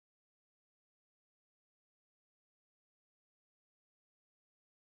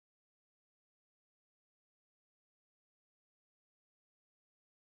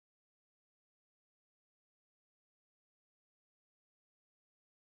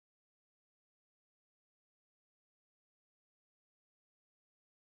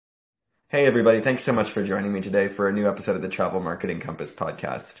Hey, everybody. Thanks so much for joining me today for a new episode of the Travel Marketing Compass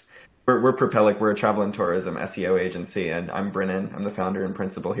podcast. We're Propellic. We're a travel and tourism SEO agency, and I'm Brennen. I'm the founder and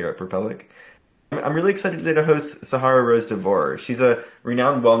principal here at Propellic. I'm really excited today to host Sahara Rose DeVore. She's a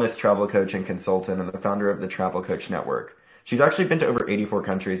renowned wellness travel coach and consultant and the founder of the Travel Coach Network. She's actually been to over 84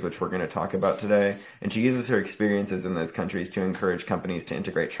 countries, which we're going to talk about today, and she uses her experiences in those countries to encourage companies to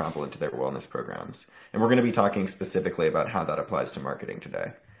integrate travel into their wellness programs. And we're going to be talking specifically about how that applies to marketing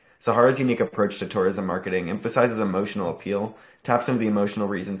today. Sahara's unique approach to tourism marketing emphasizes emotional appeal, taps into the emotional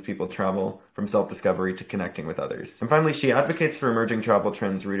reasons people travel, from self-discovery to connecting with others. And finally, she advocates for emerging travel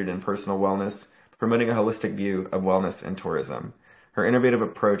trends rooted in personal wellness, promoting a holistic view of wellness and tourism. Her innovative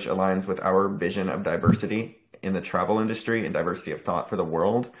approach aligns with our vision of diversity in the travel industry and diversity of thought for the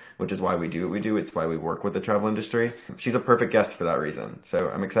world, which is why we do what we do. It's why we work with the travel industry. She's a perfect guest for that reason. So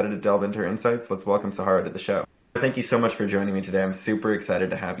I'm excited to delve into her insights. Let's welcome Sahara to the show. Thank you so much for joining me today. I'm super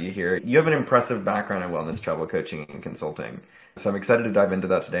excited to have you here. You have an impressive background in wellness travel coaching and consulting. So I'm excited to dive into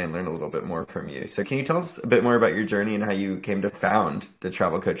that today and learn a little bit more from you. So can you tell us a bit more about your journey and how you came to found the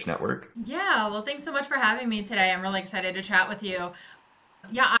Travel Coach Network? Yeah, well, thanks so much for having me today. I'm really excited to chat with you.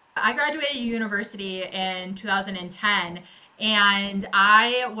 Yeah, I graduated university in 2010, and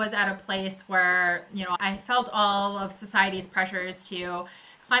I was at a place where, I felt all of society's pressures to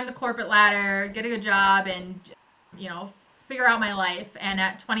climb the corporate ladder, get a good job, and, you know, figure out my life. And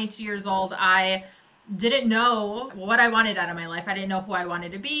at 22 years old, I didn't know what I wanted out of my life. I didn't know who I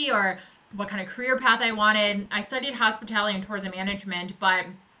wanted to be or what kind of career path I wanted. I studied hospitality and tourism management, but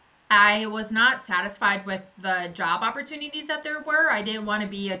I was not satisfied with the job opportunities that there were. I didn't want to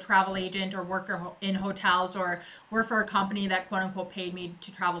be a travel agent or work in hotels or work for a company that quote unquote paid me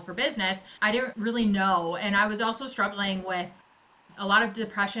to travel for business. I didn't really know. And I was also struggling with a lot of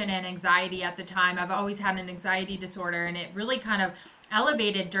depression and anxiety at the time. I've always had an anxiety disorder, and it really kind of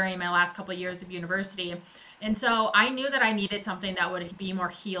elevated during my last couple of years of university. And so I knew that I needed something that would be more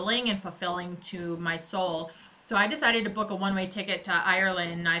healing and fulfilling to my soul. So I decided to book a one-way ticket to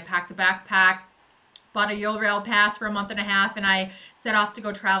Ireland. I packed a backpack, bought a Eurail pass for a month and a half, and I set off to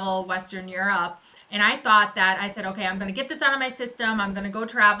go travel Western Europe. And I thought that I said, okay, I'm going to get this out of my system. I'm going to go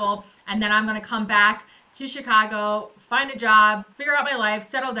travel, and then I'm going to come back to Chicago, find a job, figure out my life,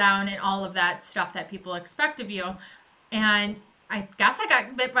 settle down, and all of that stuff that people expect of you. And I guess I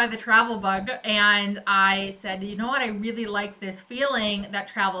got bit by the travel bug, and I said, you know what? I really like this feeling that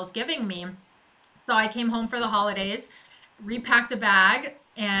travel is giving me. So I came home for the holidays, repacked a bag,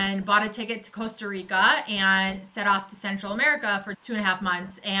 and bought a ticket to Costa Rica and set off to Central America for 2.5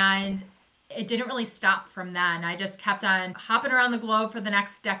 months. And it didn't really stop from then. I just kept on hopping around the globe for the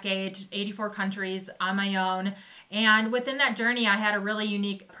next decade, 84 countries on my own. And within that journey, I had a really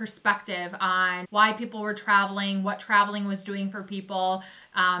unique perspective on why people were traveling, what traveling was doing for people,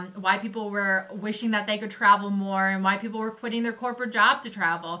 why people were wishing that they could travel more, and why people were quitting their corporate job to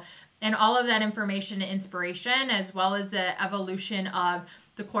travel. And all of that information and inspiration, as well as the evolution of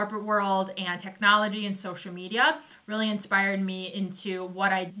the corporate world and technology and social media, really inspired me into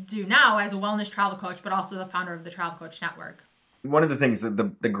what I do now as a wellness travel coach, but also the founder of the Travel Coach Network. One of the things that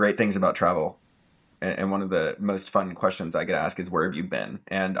the great things about travel and one of the most fun questions I get asked is, where have you been?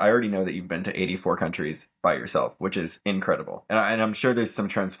 And I already know that you've been to 84 countries by yourself, which is incredible. And I'm sure there's some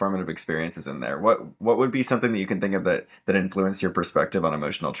transformative experiences in there. What would be something that you can think of that influenced your perspective on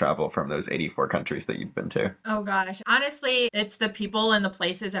emotional travel from those 84 countries that you've been to? Oh gosh, honestly, it's the people and the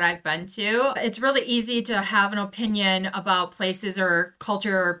places that I've been to. It's really easy to have an opinion about places or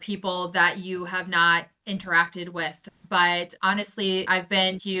culture or people that you have not interacted with. But honestly, I've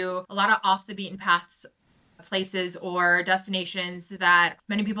been to a lot of off the beaten paths places or destinations that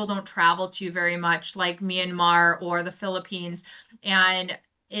many people don't travel to very much, like Myanmar or the Philippines. And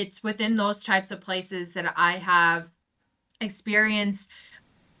it's within those types of places that I have experienced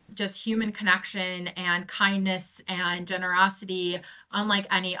just human connection and kindness and generosity unlike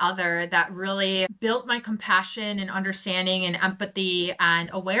any other, that really built my compassion and understanding and empathy and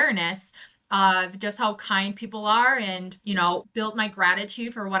awareness of just how kind people are, and built my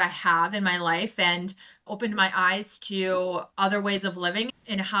gratitude for what I have in my life, and opened my eyes to other ways of living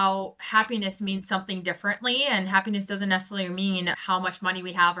and how happiness means something differently, and happiness doesn't necessarily mean how much money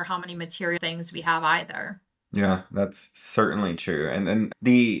we have or how many material things we have either. Yeah, that's certainly true. And then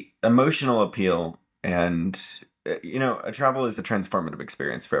the emotional appeal and a travel is a transformative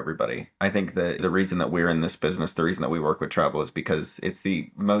experience for everybody. I think the reason that we're in this business, the reason that we work with travel is because it's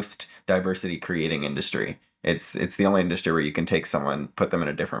the most diversity creating industry. It's the only industry where you can take someone, put them in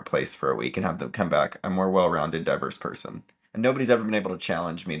a different place for a week and have them come back a more well-rounded, diverse person. And nobody's ever been able to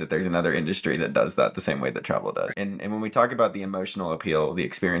challenge me that there's another industry that does that the same way that travel does. And when we talk about the emotional appeal, the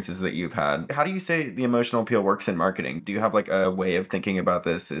experiences that you've had, how do you say the emotional appeal works in marketing? Do you have like a way of thinking about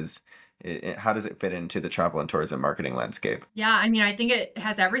this? How does it fit into the travel and tourism marketing landscape? Yeah, I mean, I think it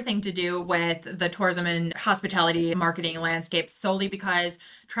has everything to do with the tourism and hospitality marketing landscape solely because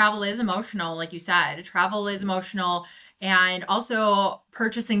travel is emotional, like you said. Travel is emotional, and also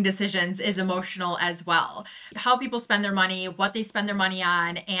purchasing decisions is emotional as well. How people spend their money, what they spend their money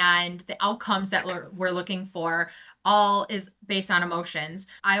on, and the outcomes that we're looking for all is based on emotions.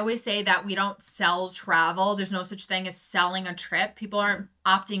 I always say that we don't sell travel. There's no such thing as selling a trip. People aren't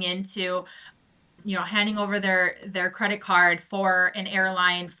opting into handing over their credit card for an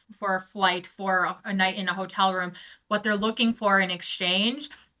airline, for a flight, for a night in a hotel room. What they're looking for in exchange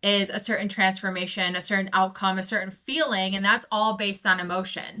is a certain transformation, a certain outcome, a certain feeling, and that's all based on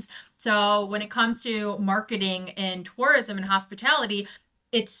emotions. So when it comes to marketing in tourism and hospitality,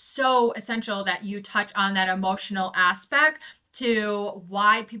 it's so essential that you touch on that emotional aspect to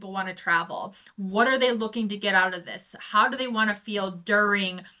why people want to travel. What are they looking to get out of this? How do they want to feel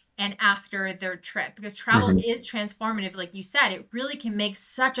during and after their trip? Because travel Mhm. is transformative, like you said. It really can make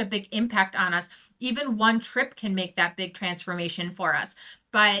such a big impact on us. Even one trip can make that big transformation for us.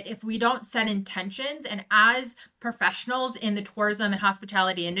 But if we don't set intentions, and as professionals in the tourism and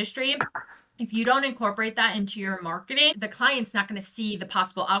hospitality industry, if you don't incorporate that into your marketing, the client's not going to see the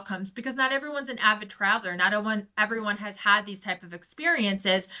possible outcomes because not everyone's an avid traveler. Not everyone has had these type of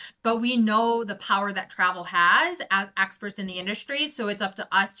experiences, but we know the power that travel has as experts in the industry. So it's up to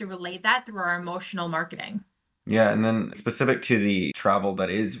us to relay that through our emotional marketing. Yeah, and then specific to the travel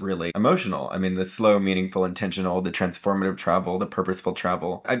that is really emotional. I mean, the slow, meaningful, intentional, the transformative travel, the purposeful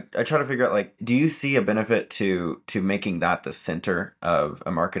travel. I try to figure out like, do you see a benefit to making that the center of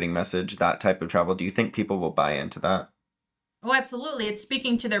a marketing message, that type of travel? Do you think people will buy into that? Oh, absolutely. It's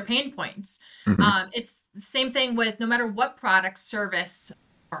speaking to their pain points. Hmm. It's the same thing with no matter what product, service,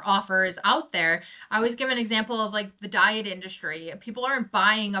 or offer is out there. I always give an example of like the diet industry. People aren't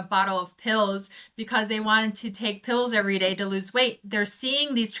buying a bottle of pills because they wanted to take pills every day to lose weight. They're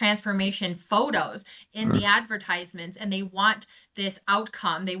seeing these transformation photos in the advertisements and they want this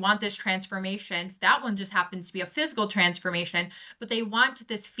outcome. They want this transformation. That one just happens to be a physical transformation, but they want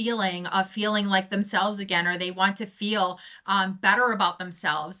this feeling of feeling like themselves again, or they want to feel better about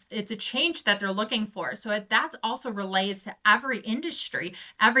themselves. It's a change that they're looking for. So that also relates to every industry,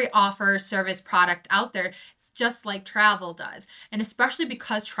 every offer, service, product out there. It's just like travel does. And especially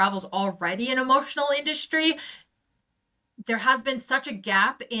because travel's already an emotional industry, there has been such a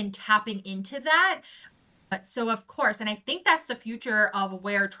gap in tapping into that. So, of course, and I think that's the future of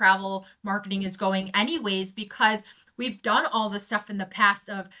where travel marketing is going, anyways, because we've done all the stuff in the past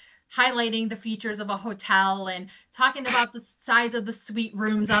of highlighting the features of a hotel and talking about the size of the suite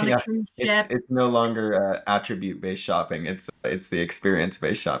rooms on the Yeah, cruise it's ship. it's no longer attribute-based shopping. It's the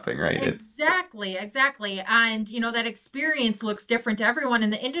experience-based shopping, right? It's Exactly, exactly. And, that experience looks different to everyone.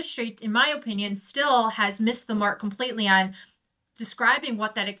 And the industry, in my opinion, still has missed the mark completely on describing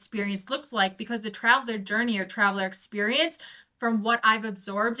what that experience looks like because the traveler journey or traveler experience, from what I've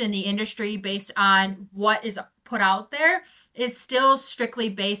absorbed in the industry based on what is put out there, is still strictly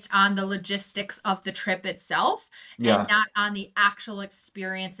based on the logistics of the trip itself and yeah. not on the actual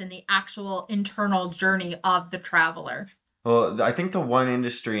experience and the actual internal journey of the traveler. Well, I think the one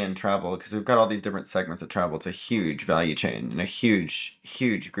industry in travel, because we've got all these different segments of travel, it's a huge value chain and a huge,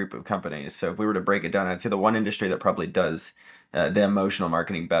 huge group of companies. So if we were to break it down, I'd say the one industry that probably does the emotional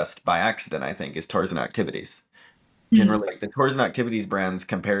marketing best by accident, I think, is tours and activities. Mm. Generally, like the tours and activities brands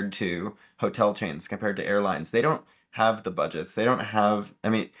compared to hotel chains, compared to airlines, they don't have the budgets. They don't have, I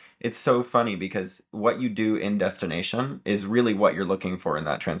mean, it's so funny because what you do in destination is really what you're looking for in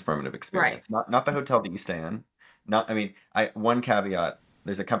that transformative Right. experience. Not the hotel that you stay in. Not, I mean, I one caveat,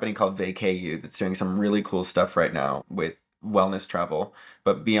 there's a company called VacaYou that's doing some really cool stuff right now with wellness travel.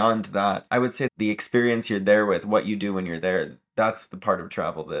 But beyond that, I would say the experience you're there with, what you do when you're there, that's the part of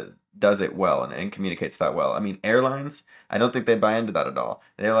travel that does it well and communicates that well. I mean, airlines, I don't think they buy into that at all.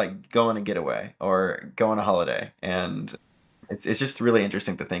 They're like, go on a getaway or go on a holiday. And it's just really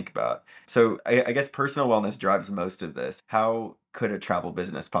interesting to think about. So I guess personal wellness drives most of this. How could a travel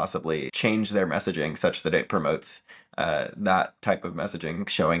business possibly change their messaging such that it promotes that type of messaging,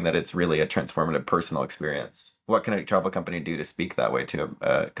 showing that it's really a transformative personal experience? What can a travel company do to speak that way to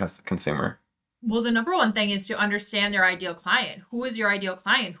a consumer? Well, the number one thing is to understand their ideal client. Who is your ideal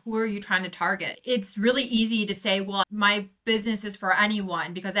client? Who are you trying to target? It's really easy to say, well, my business is for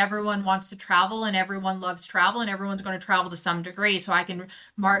anyone because everyone wants to travel and everyone loves travel and everyone's going to travel to some degree. So I can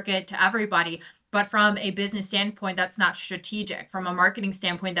market to everybody. But from a business standpoint, that's not strategic. From a marketing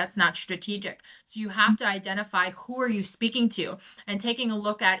standpoint, that's not strategic. So you have to identify who are you speaking to, and taking a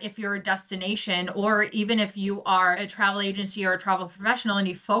look at if you're a destination, or even if you are a travel agency or a travel professional and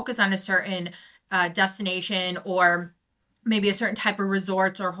you focus on a certain destination, or maybe a certain type of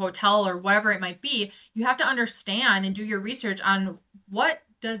resorts or hotel or whatever it might be, you have to understand and do your research on what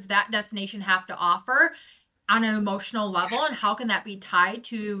does that destination have to offer on an emotional level, and how can that be tied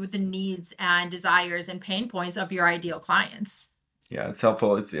to the needs and desires and pain points of your ideal clients. Yeah, it's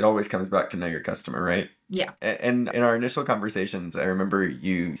helpful. It always comes back to know your customer, right? Yeah. And in our initial conversations, I remember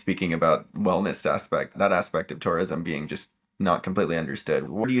you speaking about wellness aspect, that aspect of tourism being just not completely understood.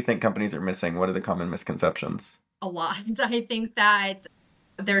 What do you think companies are missing? What are the common misconceptions? A lot. I think that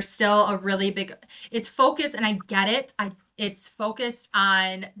there's still a really big, it's focused, and I get it. It's focused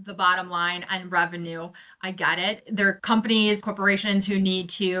on the bottom line and revenue. I get it. There are companies, corporations who need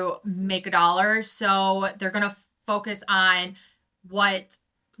to make a dollar, so they're going to focus on what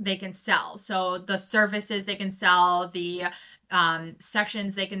they can sell. So the services they can sell, the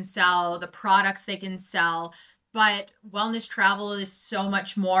sections they can sell, the products they can sell. But wellness travel is so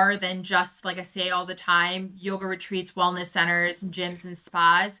much more than just, like I say all the time, yoga retreats, wellness centers, gyms, and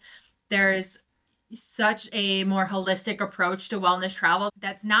spas. There's such a more holistic approach to wellness travel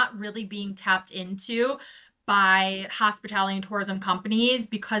that's not really being tapped into by hospitality and tourism companies,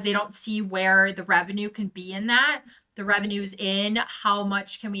 because they don't see where the revenue can be in that. The revenue's in how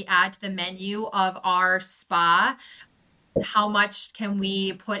much can we add to the menu of our spa, how much can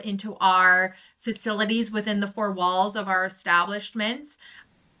we put into our facilities within the four walls of our establishments.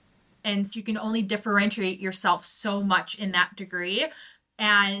 And so you can only differentiate yourself so much in that degree.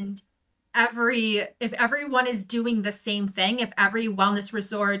 And if everyone is doing the same thing, if every wellness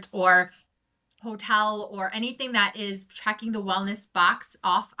resort or hotel or anything that is checking the wellness box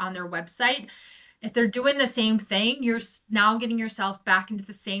off on their website, if they're doing the same thing, you're now getting yourself back into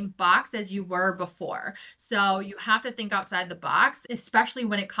the same box as you were before. So you have to think outside the box, especially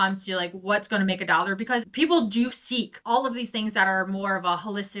when it comes to like what's going to make a dollar, because people do seek all of these things that are more of a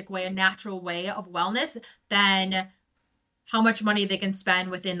holistic way, a natural way of wellness than how much money they can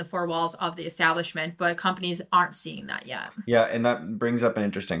spend within the four walls of the establishment. But companies aren't seeing that yet. Yeah, and that brings up an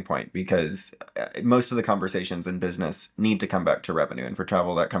interesting point, because most of the conversations in business need to come back to revenue. And for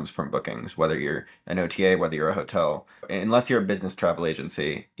travel, that comes from bookings, whether you're an OTA, whether you're a hotel. Unless you're a business travel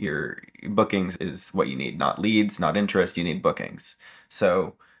agency, your bookings is what you need, not leads, not interest. You need bookings.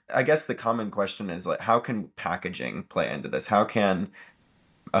 So I guess the common question is, like, how can packaging play into this? How can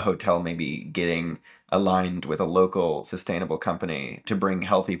a hotel maybe getting aligned with a local sustainable company to bring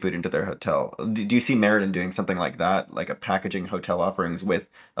healthy food into their hotel? Do you see merit in doing something like that, like a packaging hotel offerings with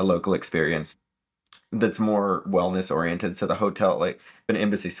a local experience that's more wellness oriented? So the hotel, like an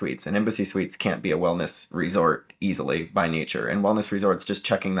embassy suites can't be a wellness resort easily by nature, and wellness resorts, just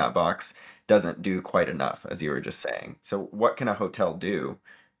checking that box doesn't do quite enough, as you were just saying. So what can a hotel do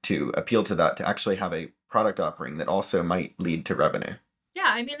to appeal to that, to actually have a product offering that also might lead to revenue? Yeah,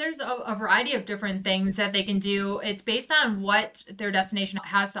 I mean, there's a variety of different things that they can do. It's based on what their destination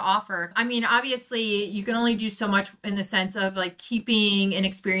has to offer. I mean, obviously, you can only do so much in the sense of like keeping an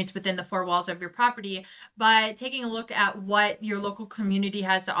experience within the four walls of your property, but taking a look at what your local community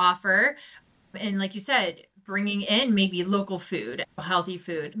has to offer. And like you said, bringing in maybe local food, healthy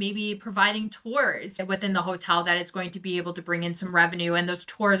food, maybe providing tours within the hotel that it's going to be able to bring in some revenue. And those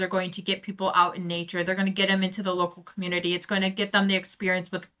tours are going to get people out in nature. They're going to get them into the local community. It's going to get them the experience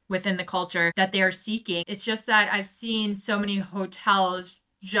within the culture that they are seeking. It's just that I've seen so many hotels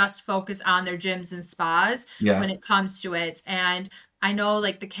just focus on their gyms and spas when it comes to it. And I know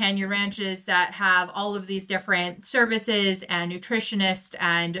like the Canyon ranches that have all of these different services and nutritionists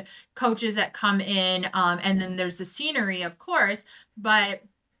and coaches that come in. And then there's the scenery, of course, but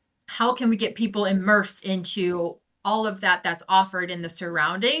how can we get people immersed into all of that that's offered in the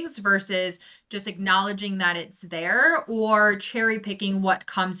surroundings versus just acknowledging that it's there or cherry picking what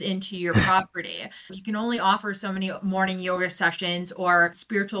comes into your property. You can only offer so many morning yoga sessions or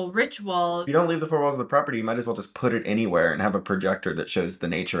spiritual rituals. If you don't leave the four walls of the property, you might as well just put it anywhere and have a projector that shows the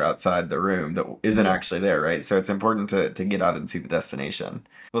nature outside the room that isn't actually there, right? So it's important to get out and see the destination.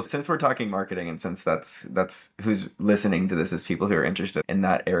 Well, since we're talking marketing, and since that's who's listening to this is people who are interested in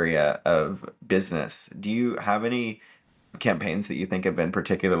that area of business, do you have any campaigns that you think have been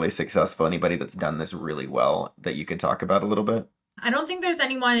particularly successful? Anybody that's done this really well that you could talk about a little bit? I don't think there's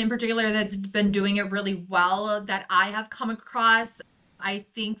anyone in particular that's been doing it really well that I have come across. I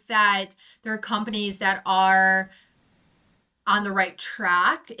think that there are companies that are on the right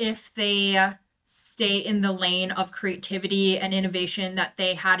track if they stay in the lane of creativity and innovation that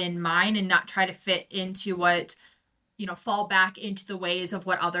they had in mind and not try to fit into what, fall back into the ways of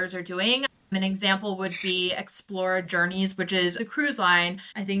what others are doing. An example would be Explore Journeys, which is a cruise line,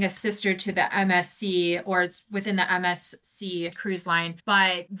 I think a sister to the MSC, or it's within the MSC cruise line.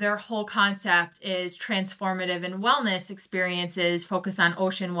 But their whole concept is transformative and wellness experiences focused on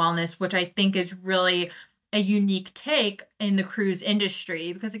ocean wellness, which I think is really a unique take in the cruise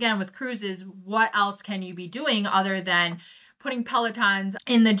industry. Because again, with cruises, what else can you be doing other than putting Pelotons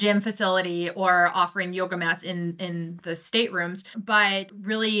in the gym facility or offering yoga mats in the staterooms, but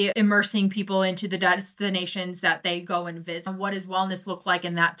really immersing people into the destinations that they go and visit. What does wellness look like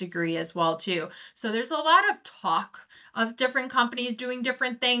in that degree as well, too? So there's a lot of talk of different companies doing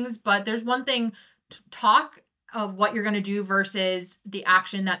different things, but there's one thing to talk of what you're going to do versus the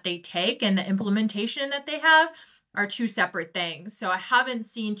action that they take and the implementation that they have are two separate things. So I haven't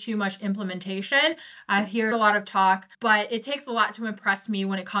seen too much implementation. I hear a lot of talk, but it takes a lot to impress me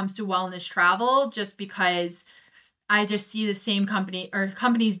when it comes to wellness travel, just because I just see the same company or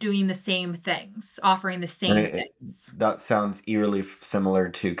companies doing the same things, offering the same things. That sounds eerily similar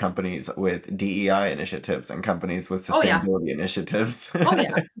to companies with DEI initiatives and companies with Oh yeah. sustainability initiatives. Oh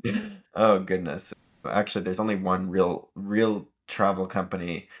yeah. Oh goodness. Actually, there's only one real travel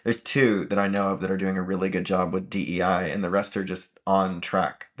company. There's two that I know of that are doing a really good job with DEI, and the rest are just on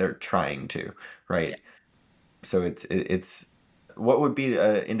track. They're trying to, right? Yeah. So it's what would be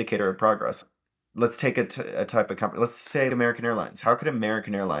an indicator of progress? Let's take a type of company. Let's say American Airlines. How could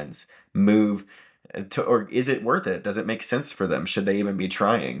American Airlines move to, or is it worth it? Does it make sense for them? Should they even be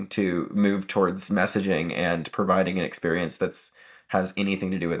trying to move towards messaging and providing an experience that's has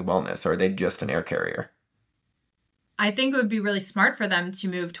anything to do with wellness, or are they just an air carrier? I think it would be really smart for them to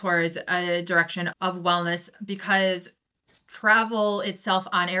move towards a direction of wellness, because travel itself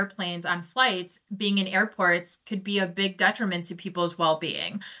on airplanes, on flights, being in airports could be a big detriment to people's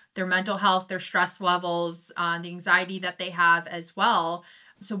well-being, their mental health, their stress levels, the anxiety that they have as well.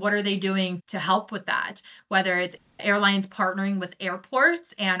 So what are they doing to help with that? Whether it's airlines partnering with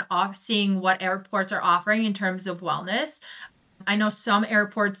airports and seeing what airports are offering in terms of wellness. I know some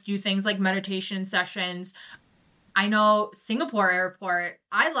airports do things like meditation sessions. I know Singapore airport,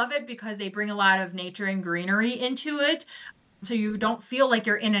 I love it because they bring a lot of nature and greenery into it. So you don't feel like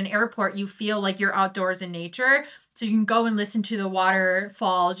you're in an airport, you feel like you're outdoors in nature. So you can go and listen to the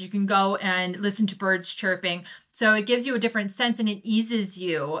waterfalls, you can go and listen to birds chirping. So it gives you a different sense and it eases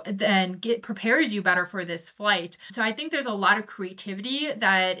you and prepares you better for this flight. So I think there's a lot of creativity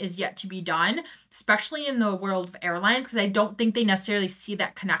that is yet to be done, especially in the world of airlines, because I don't think they necessarily see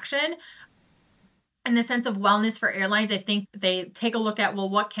that connection. In the sense of wellness for airlines, I think they take a look at, well,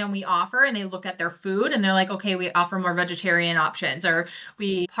 what can we offer? And they look at their food and they're like, okay, we offer more vegetarian options, or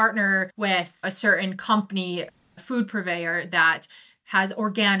we partner with a certain company, food purveyor that has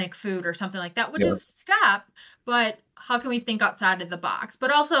organic food or something like that, which Yeah. is a step, but how can we think outside of the box?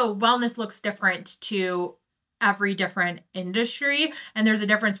 But also wellness looks different to every different industry. And there's a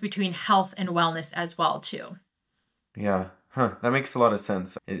difference between health and wellness as well, too. Yeah. Huh. That makes a lot of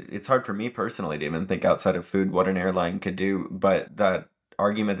sense. It's hard for me personally to even think outside of food what an airline could do, but that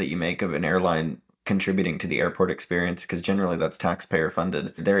argument that you make of an airline contributing to the airport experience, because generally that's taxpayer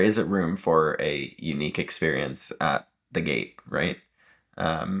funded, there is a room for a unique experience at the gate, right?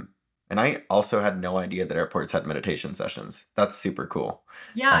 And I also had no idea that airports had meditation sessions. That's super cool.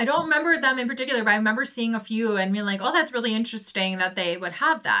 Yeah, I don't remember them in particular, but I remember seeing a few and being like, oh, that's really interesting that they would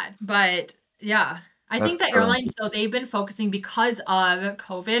have that. But yeah, I That's think that so airlines, though, they've been focusing because of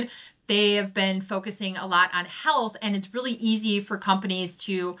COVID, they have been focusing a lot on health. And it's really easy for companies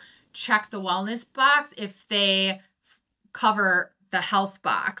to check the wellness box if they cover the health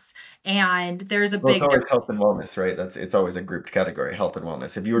box. And there's a well, it's big always difference. health and wellness, right? It's always a grouped category, health and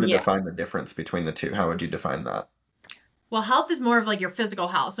wellness. If you were to Yeah. define the difference between the two, how would you define that? Well, health is more of like your physical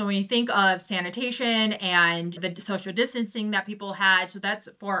health. So when you think of sanitation and the social distancing that people had, so that's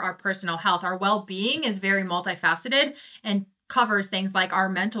for our personal health. Our well-being is very multifaceted and covers things like our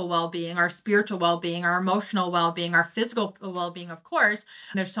mental well-being, our spiritual well-being, our emotional well-being, our physical well-being, of course.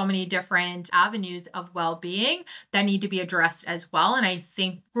 There's so many different avenues of well-being that need to be addressed as well. And I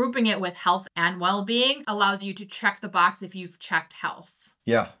think grouping it with health and well-being allows you to check the box if you've checked health.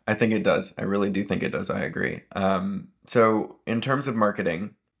 Yeah, I think it does. I really do think it does. I agree. So in terms of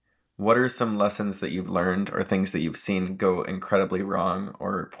marketing, what are some lessons that you've learned or things that you've seen go incredibly wrong,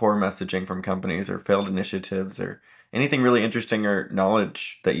 or poor messaging from companies, or failed initiatives, or anything really interesting or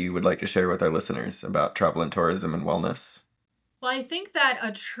knowledge that you would like to share with our listeners about travel and tourism and wellness? Well, I think that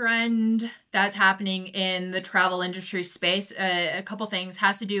a trend that's happening in the travel industry space, a couple things,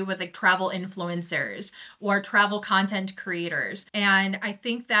 has to do with like travel influencers or travel content creators. And I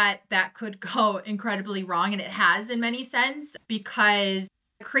think that that could go incredibly wrong, and it has in many sense because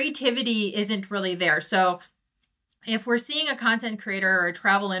creativity isn't really there. So if we're seeing a content creator or a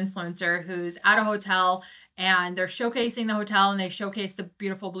travel influencer who's at a hotel and they're showcasing the hotel and they showcase the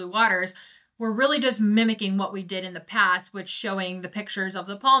beautiful blue waters, we're really just mimicking what we did in the past, which showing the pictures of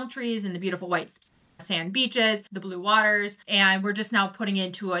the palm trees and the beautiful white sand beaches, the blue waters, and we're just now putting it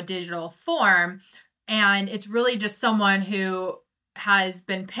into a digital form. And it's really just someone who has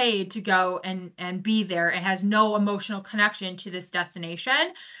been paid to go and be there and has no emotional connection to this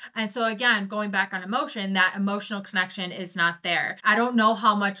destination. And so again, going back on emotion, that emotional connection is not there. I don't know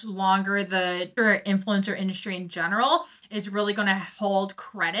how much longer the influencer industry in general is really going to hold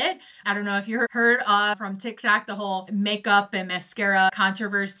credit. I don't know if you heard from TikTok the whole makeup and mascara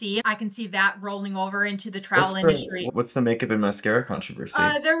controversy. I can see that rolling over into the travel industry. What's the makeup and mascara controversy?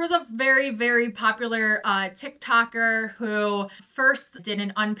 There was a very, very popular TikToker who first did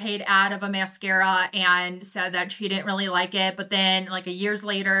an unpaid ad of a mascara and said that she didn't really like it, but then like a years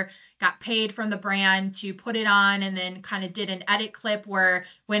later got paid from the brand to put it on, and then kind of did an edit clip where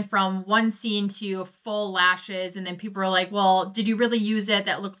went from one scene to full lashes, and then people were like, well, did you really use it?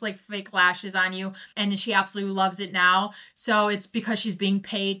 That looks like fake lashes on you. And she absolutely loves it now. So it's because she's being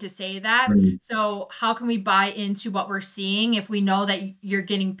paid to say that. So how can we buy into what we're seeing if we know that you're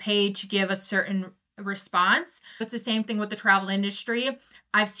getting paid to give a certain response? It's the same thing with the travel industry.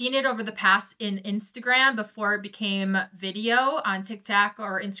 I've seen it over the past in Instagram before it became video on TikTok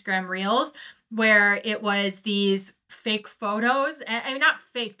or Instagram Reels, where it was these fake photos. I mean, not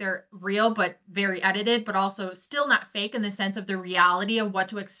fake, they're real, but very edited, but also still not fake in the sense of the reality of what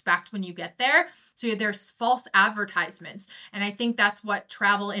to expect when you get there. So there's false advertisements. And I think that's what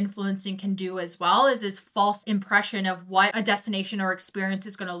travel influencing can do as well, is this false impression of what a destination or experience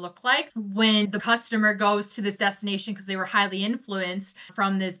is going to look like when the customer goes to this destination because they were highly influenced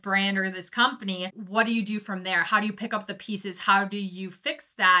from this brand or this company. What do you do from there? How do you pick up the pieces? How do you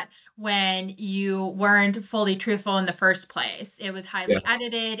fix that when you weren't fully truthful in the first place? It was highly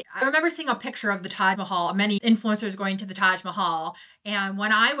edited. I remember seeing a picture of the Taj Mahal, many influencers going to the Taj Mahal. And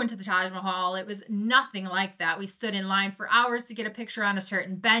when I went to the Taj Mahal, it was nothing like that. We stood in line for hours to get a picture on a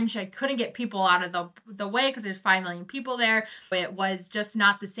certain bench. I couldn't get people out of the way because there's 5 million people there. It was just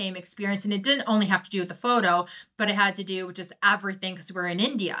not the same experience. And it didn't only have to do with the photo, but it had to do with just everything because we're in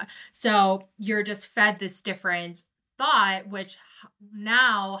India. So you're just fed this different thought, which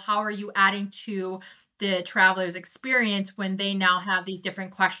now how are you adding to the traveler's experience when they now have these different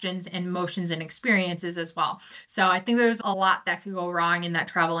questions and emotions and experiences as well? So I think there's a lot that could go wrong in that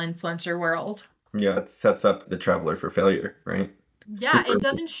travel influencer world. Yeah, it sets up the traveler for failure, right? Yeah, it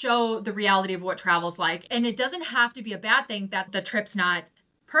doesn't show the reality of what travel's like. And it doesn't have to be a bad thing that the trip's not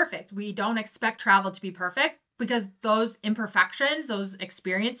perfect. We don't expect travel to be perfect because those imperfections, those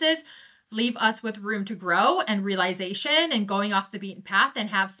experiences leave us with room to grow and realization and going off the beaten path and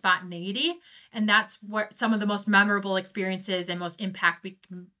have spontaneity. And that's what some of the most memorable experiences and most impact we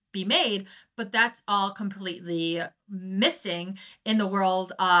can be made. But that's all completely missing in the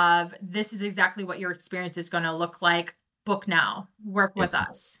world of this is exactly what your experience is going to look like. Book now, work with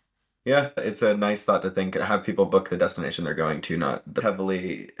us. Yeah, it's a nice thought to think, have people book the destination they're going to, not the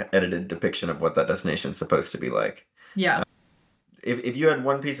heavily edited depiction of what that destination is supposed to be like. Yeah. If you had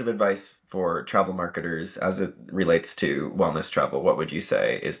one piece of advice for travel marketers as it relates to wellness travel, what would you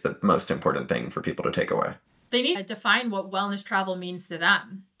say is the most important thing for people to take away? They need to define what wellness travel means to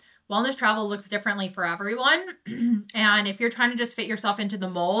them. Wellness travel looks differently for everyone. And if you're trying to just fit yourself into the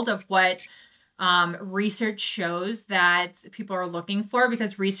mold of what research shows that people are looking for,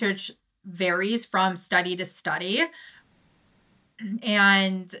 because research varies from study to study,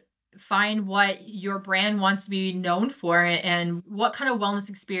 and find what your brand wants to be known for and what kind of wellness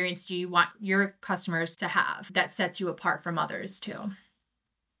experience do you want your customers to have that sets you apart from others too.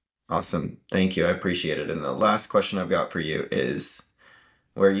 Awesome. Thank you. I appreciate it. And the last question I've got for you is,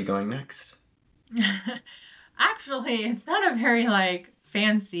 where are you going next? Actually, it's not a very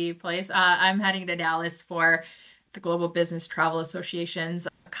fancy place. I'm heading to Dallas for the Global Business Travel Association's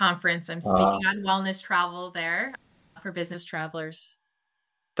conference. I'm speaking on wellness travel there for business travelers.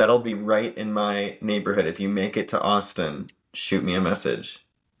 That'll be right in my neighborhood. If you make it to Austin, shoot me a message.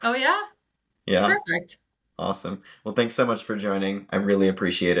 Oh, yeah? Yeah. Perfect. Awesome. Well, thanks so much for joining. I really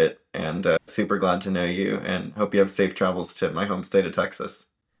appreciate it, and super glad to know you, and hope you have safe travels to my home state of Texas.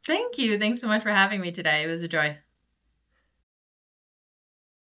 Thank you. Thanks so much for having me today. It was a joy.